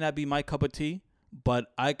 she may not be my cup of tea, but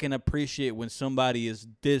I can appreciate when somebody is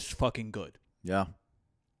this fucking good. Yeah.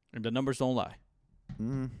 And the numbers don't lie.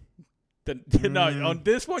 Mm. No, on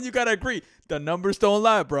this one, you got to agree. The numbers don't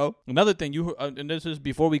lie, bro. Another thing, and this is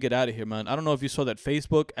before we get out of here, man. I don't know if you saw that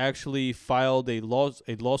Facebook actually filed a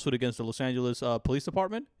lawsuit against the Los Angeles Police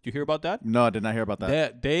Department. Did you hear about that? No, I did not hear about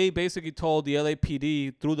that. They basically told the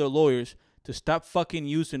LAPD through their lawyers to stop fucking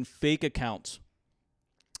using fake accounts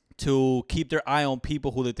to keep their eye on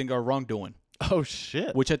people who they think are wrongdoing, Oh,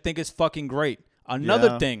 shit. which I think is fucking great. Another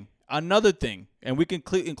Yeah. thing, and we can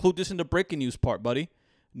include this in the breaking news part, buddy.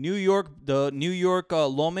 The New York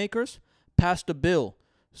lawmakers passed a bill.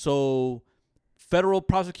 So federal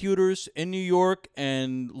prosecutors in New York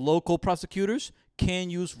and local prosecutors can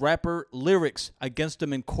use rapper lyrics against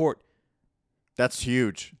them in court. That's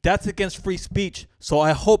huge. That's against free speech. So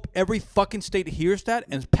I hope every fucking state hears that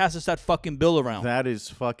and passes that fucking bill around. That is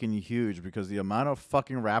fucking huge because the amount of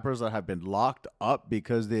fucking rappers that have been locked up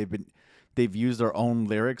because they've used their own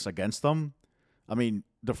lyrics against them. I mean,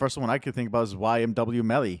 the first one I could think about is YMW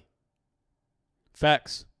Melly.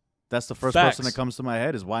 Facts. That's the first Facts. person that comes to my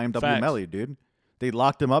head is YMW Facts. Melly, dude. They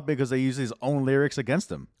locked him up because they used his own lyrics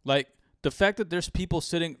against him. Like, the fact that there's people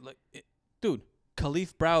sitting, dude,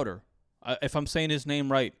 Khalif Browder, if I'm saying his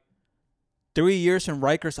name right, 3 years in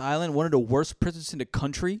Rikers Island, one of the worst prisons in the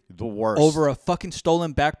country. The worst. Over a fucking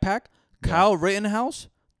stolen backpack. Yeah. Kyle Rittenhouse,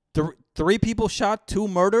 3 people shot, 2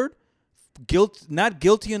 murdered, not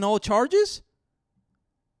guilty in all charges.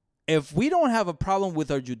 If we don't have a problem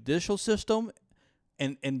with our judicial system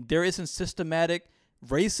and there isn't systematic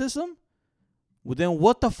racism, well, then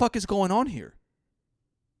what the fuck is going on here?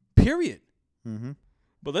 Period. Mm-hmm.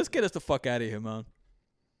 But let's get us the fuck out of here, man.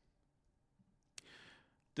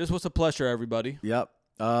 This was a pleasure, everybody. Yep.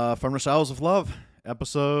 From the Showers of Love,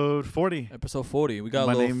 episode 40. Episode 40. We got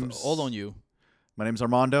a little all on you. My name's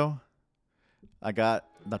Armando. I got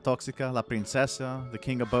La Toxica, La Princesa, the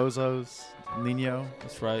King of Bozos, Nino.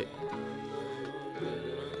 That's right.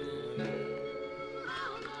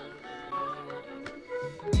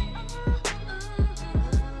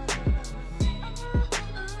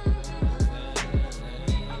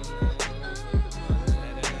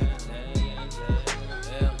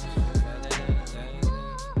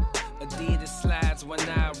 When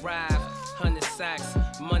I arrived, 100 sacks,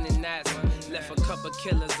 money knots. Left a couple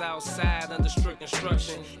killers outside under strict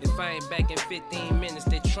instruction. If I ain't back in 15 minutes,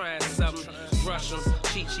 they trying something. Rush them,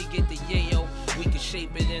 Chi get the yayo. We can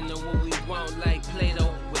shape it into what we want, like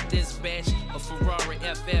Play-Doh. With this batch, a Ferrari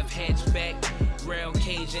FF hatchback. Rail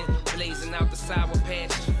Cajun, blazing out the sour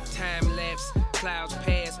patch. Time lapse, clouds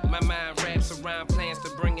pass. My mind wraps around plans to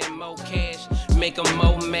bring in more cash. Make them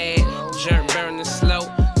more mad, jerk burning slow.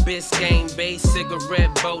 Biscayne Bay,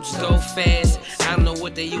 cigarette boats go fast. I know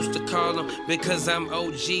what they used to call them because I'm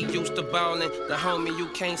OG, used to ballin'. The homie you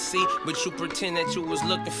can't see, but you pretend that you was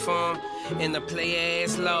looking for him. In the play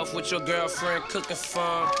ass loft with your girlfriend cooking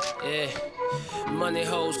for him. Yeah. Money,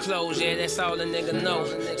 hoes, clothes, yeah, that's all a nigga know.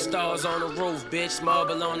 Stars on the roof, bitch,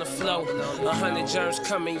 marble on the floor. 100 germs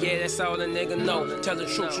coming, yeah, that's all a nigga know. Tell the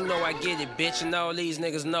truth, you know I get it, bitch, and all these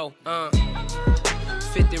niggas know.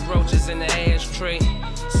 50 roaches in the ashtray.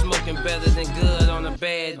 Smoking better than good on a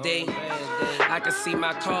bad day. I can see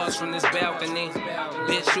my cars from this balcony.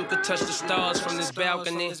 Bitch, you could touch the stars from this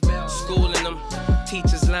balcony. Schooling them.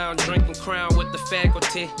 Teachers lounge, drinking crown with the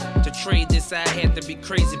faculty. To trade this, I had to be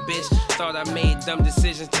crazy, bitch. Thought I made dumb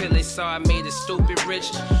decisions till they saw I made it stupid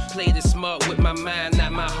rich. Played it smart with my mind,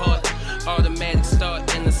 not my heart. Automatic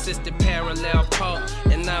start and assisted parallel park.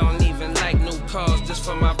 And I don't even like new cars just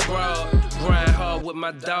for my broad. Grind hard with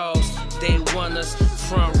my dogs. Day oneers,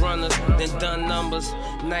 front runners, then done numbers.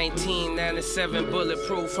 1997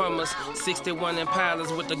 bulletproof Hummers. 61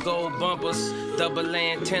 Impalas with the gold bumpers. Double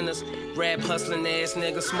antennas. Rap hustling ass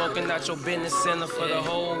nigga smoking out your business center for the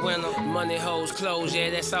whole winter. Money, hoes, clothes, yeah,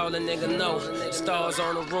 that's all a nigga know. Stars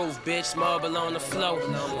on the roof, bitch, marble on the floor.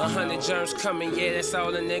 100 germs coming, yeah, that's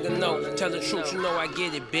all a nigga know. Tell the truth, you know I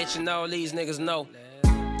get it, bitch, and all these niggas know.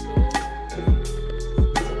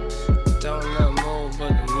 Don't not move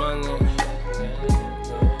but the money.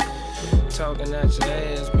 Talking at your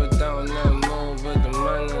ass, but don't not move but the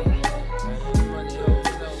money.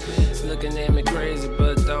 Looking at me crazy,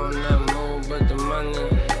 but don't not move but the money.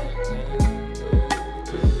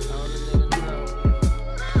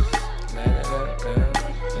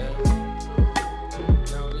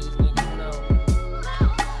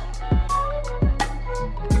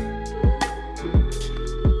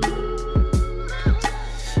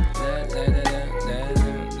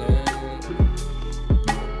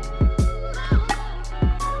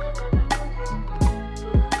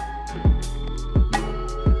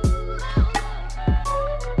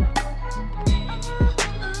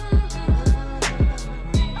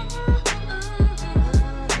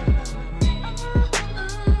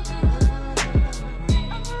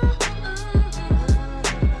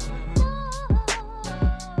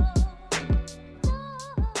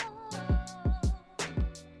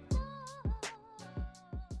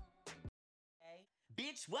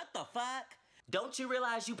 Bitch, what the fuck? Don't you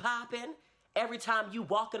realize you poppin'? Every time you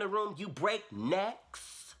walk in a room, you break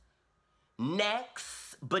necks.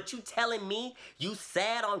 Necks. But you telling me you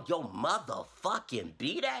sad on your motherfucking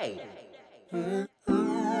B-Day.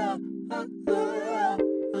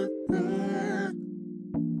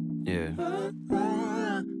 Yeah.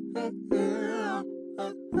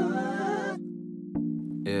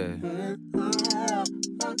 Yeah.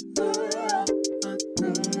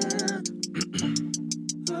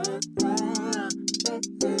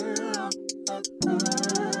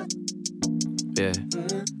 Yeah.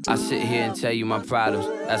 I sit here and tell you my problems.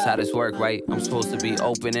 That's how this work, right? I'm supposed to be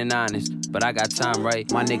open and honest. but I got time,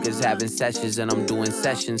 right? My niggas having sessions and I'm doing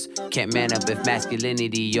sessions. Can't man up if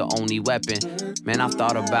masculinity your only weapon. Man, I've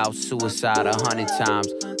thought about suicide 100 times,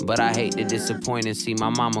 but I hate to disappoint and see my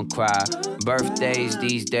mama cry. Birthdays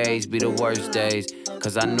these days be the worst days,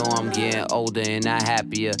 cause I know I'm getting older and not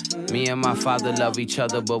happier. Me and my father love each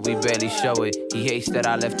other, but we barely show it. He hates that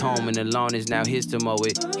I left home and the lawn is now his to mow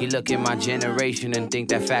it. He look at my generation and think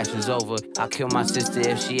that fashion's over. I'll kill my sister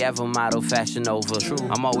if she ever model fashion over.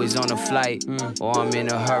 I'm always on a flight, or I'm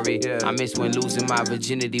in a hurry. I miss when losing my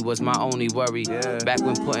virginity was my only worry. Back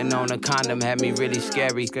when putting on a condom had me really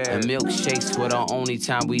scary. And milkshakes were the only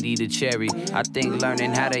time we'd eat a cherry. I think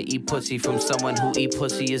learning how to eat pussy from someone who eat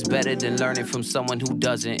pussy is better than learning from someone who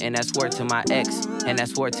doesn't. And that's word to my ex, and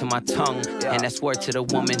that's word to my tongue, and that's word to the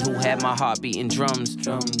woman who had my heart beating drums.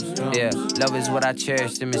 Yeah, love is what I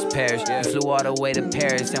cherished and misperished. We flew all the way to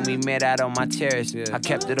Paris and we met out on my terrace. I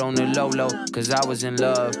kept it on the low, cause I was in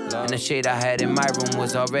love. And the shade I had in my room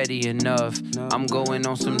was already enough. I'm going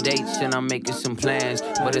on some dates and I'm making some plans,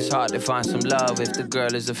 but it's hard to find some love if the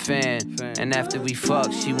girl is a fan. And after we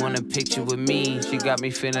fuck, she want a picture with me. She got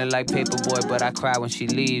me feeling like Paperboy, but I cry when she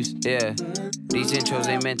leaves. Yeah, these intros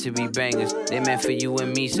ain't meant to be bangers. They meant for you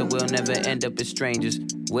and me, so we'll never end up as strangers.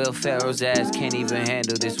 Will Ferrell's ass can't even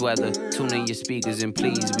handle this weather. Tune in your speakers and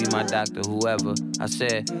please be my doctor, whoever. I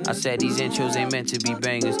said these intros ain't meant to be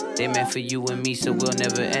bangers. They meant for you and me, so we'll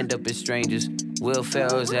never end up as strangers. Will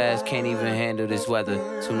Ferrell's ass can't even handle this weather.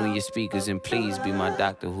 Tune in your speakers and please be my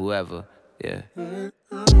doctor, whoever. Yeah.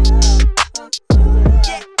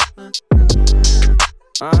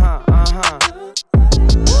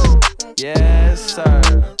 Yes, sir.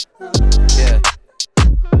 Yeah.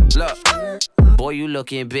 Look. Boy, you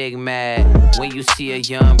looking big mad when you see a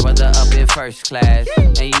young brother up in first class.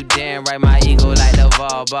 And you damn right my ego like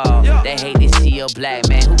LeVar Ball. They hate to see a black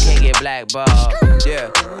man who can't get blackballed. Yeah,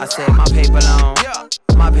 I said my paper long,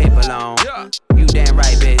 my paper long. You damn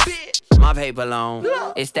right, bitch. My paper long.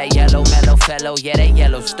 It's that yellow mellow fellow, yeah, that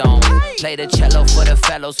Yellowstone. Play the cello for the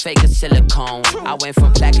fellows, fake a silicone. I went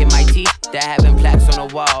from plaque in my teeth to having plaques on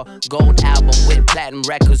the wall. Gold album with platinum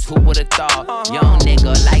records, who would've thought? Young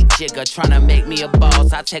nigga like Jigga, tryna make me a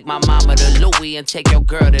boss. I take my mama to Louis and take your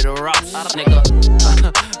girl to the Ross, nigga.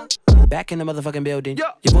 Back in the motherfucking building.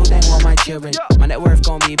 Your boo ain't want my children. My net worth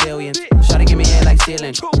gon' be billions. Shawty give me head like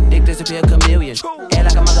ceiling. Dick disappear chameleon. Head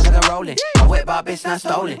like a motherfucking rolling. My whip bar bitch not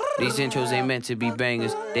stolen. These intros ain't meant to be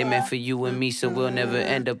bangers. They meant for you and me, so we'll never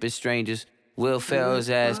end up as strangers. Will Ferrell's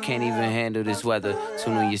ass can't even handle this weather.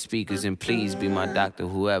 Tune on your speakers and please be my doctor,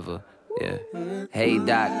 whoever. Yeah. Hey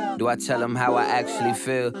doc, do I tell him how I actually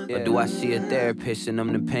feel? Or do I see a therapist and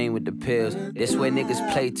numb the pain with the pills? This way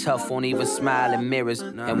niggas play tough, won't even smile in mirrors.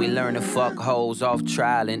 And we learn to fuck hoes off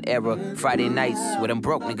trial and error. Friday nights where them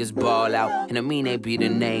broke niggas ball out. And I mean they be the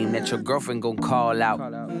name that your girlfriend gon' call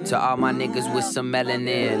out. To all my niggas with some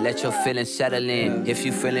melanin, let your feelings settle in. If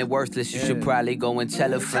you feeling worthless, you should probably go and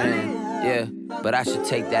tell a friend. Yeah, but I should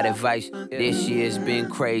take that advice. This year's been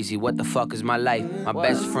crazy, what the fuck is my life? My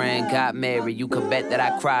best friend got married, you could bet that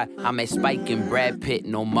I cried. I'm at Spike and Brad Pitt,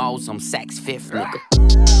 no malls, I'm Saks Fifth, nigga.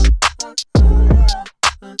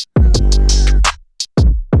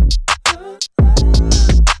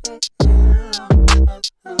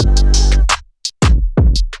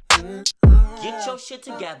 Get your shit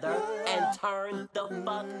together and turn the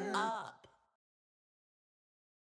fuck up.